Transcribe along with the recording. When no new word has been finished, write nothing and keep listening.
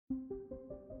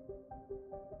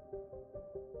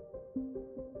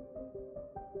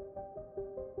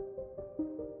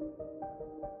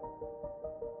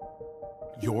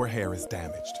Your hair is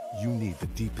damaged. You need the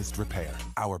deepest repair.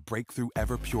 Our breakthrough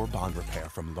EverPure Bond Repair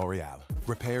from L'Oreal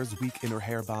repairs weak inner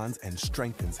hair bonds and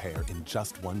strengthens hair in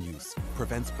just one use.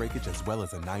 Prevents breakage as well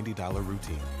as a $90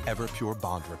 routine. EverPure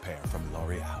Bond Repair from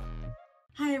L'Oreal.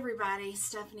 Hi everybody,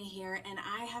 Stephanie here, and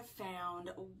I have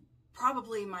found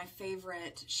probably my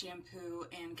favorite shampoo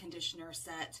and conditioner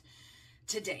set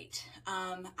to date.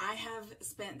 I have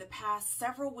spent the past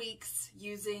several weeks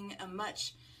using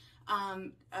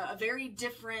a very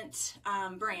different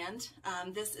brand.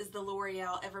 This is the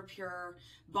L'Oreal EverPure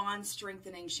Bond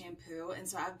Strengthening Shampoo, and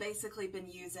so I've basically been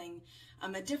using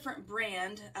a different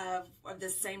brand of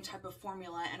this same type of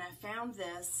formula, and I found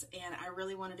this and I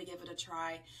really wanted to give it a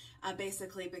try,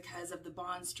 basically because of the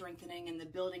bond strengthening and the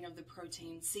building of the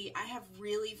protein. See, I have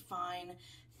really fine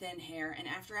thin hair, and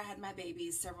after I had my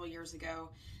babies several years ago,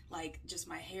 like just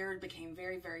my hair became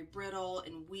very, very brittle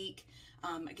and weak.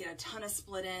 I get a ton of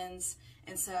split ends,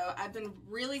 and so I've been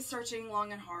really searching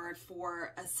long and hard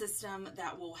for a system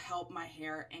that will help my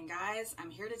hair, and guys, I'm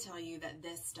here to tell you that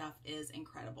this stuff is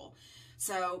incredible.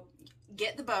 So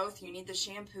get the both. You need the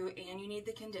shampoo and you need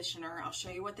the conditioner. I'll show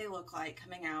you what they look like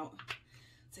coming out.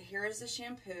 So here is the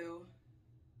shampoo.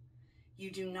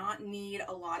 You do not need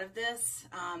a lot of this.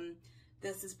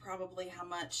 This is probably how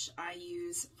much I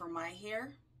use for my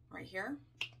hair, right here.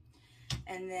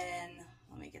 And then,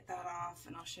 let me get that off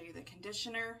and I'll show you the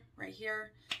conditioner right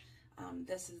here.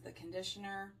 This is the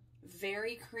conditioner.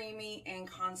 Very creamy and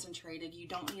concentrated. You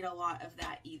don't need a lot of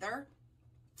that either.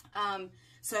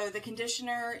 So the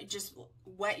conditioner, just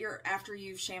after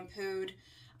you've shampooed,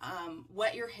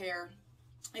 wet your hair.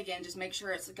 Again, just make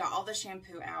sure it's got all the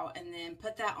shampoo out, and then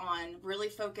put that on. Really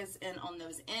focus in on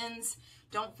those ends.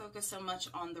 Don't focus so much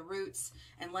on the roots,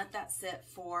 and let that sit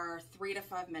for 3 to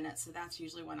 5 minutes. So that's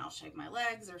usually when I'll shave my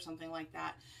legs or something like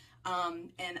that.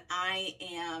 And I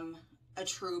am a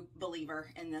true believer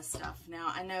in this stuff.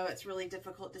 Now, I know it's really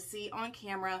difficult to see on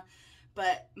camera,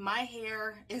 but my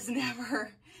hair is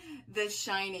never this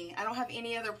shiny. I don't have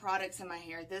any other products in my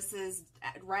hair. This is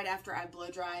right after I blow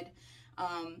dried.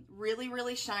 Really,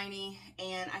 really shiny,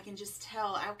 and I can just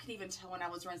tell, I could even tell when I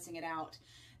was rinsing it out,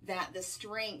 that the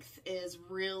strength is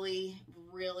really,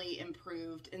 really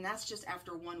improved, and that's just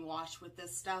after one wash with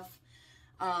this stuff.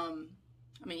 I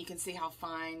mean, you can see how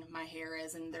fine my hair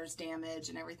is, and there's damage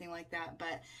and everything like that,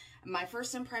 but my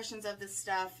first impressions of this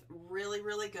stuff, really,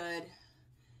 really good.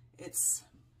 It's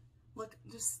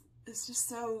just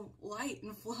so light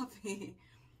and fluffy,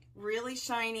 really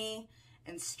shiny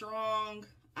and strong.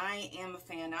 I am a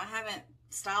fan. Now, I haven't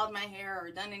styled my hair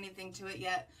or done anything to it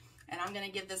yet, and I'm going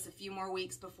to give this a few more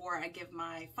weeks before I give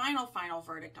my final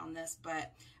verdict on this,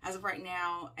 but as of right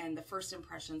now and the first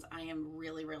impressions, I am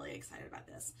really, really excited about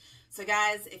this. So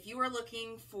guys, if you are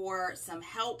looking for some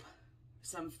help,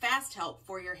 some fast help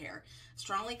for your hair,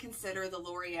 strongly consider the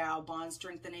L'Oreal Bond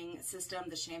Strengthening System,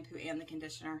 the shampoo and the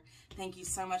conditioner. Thank you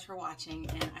so much for watching,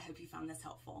 and I hope you found this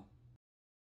helpful.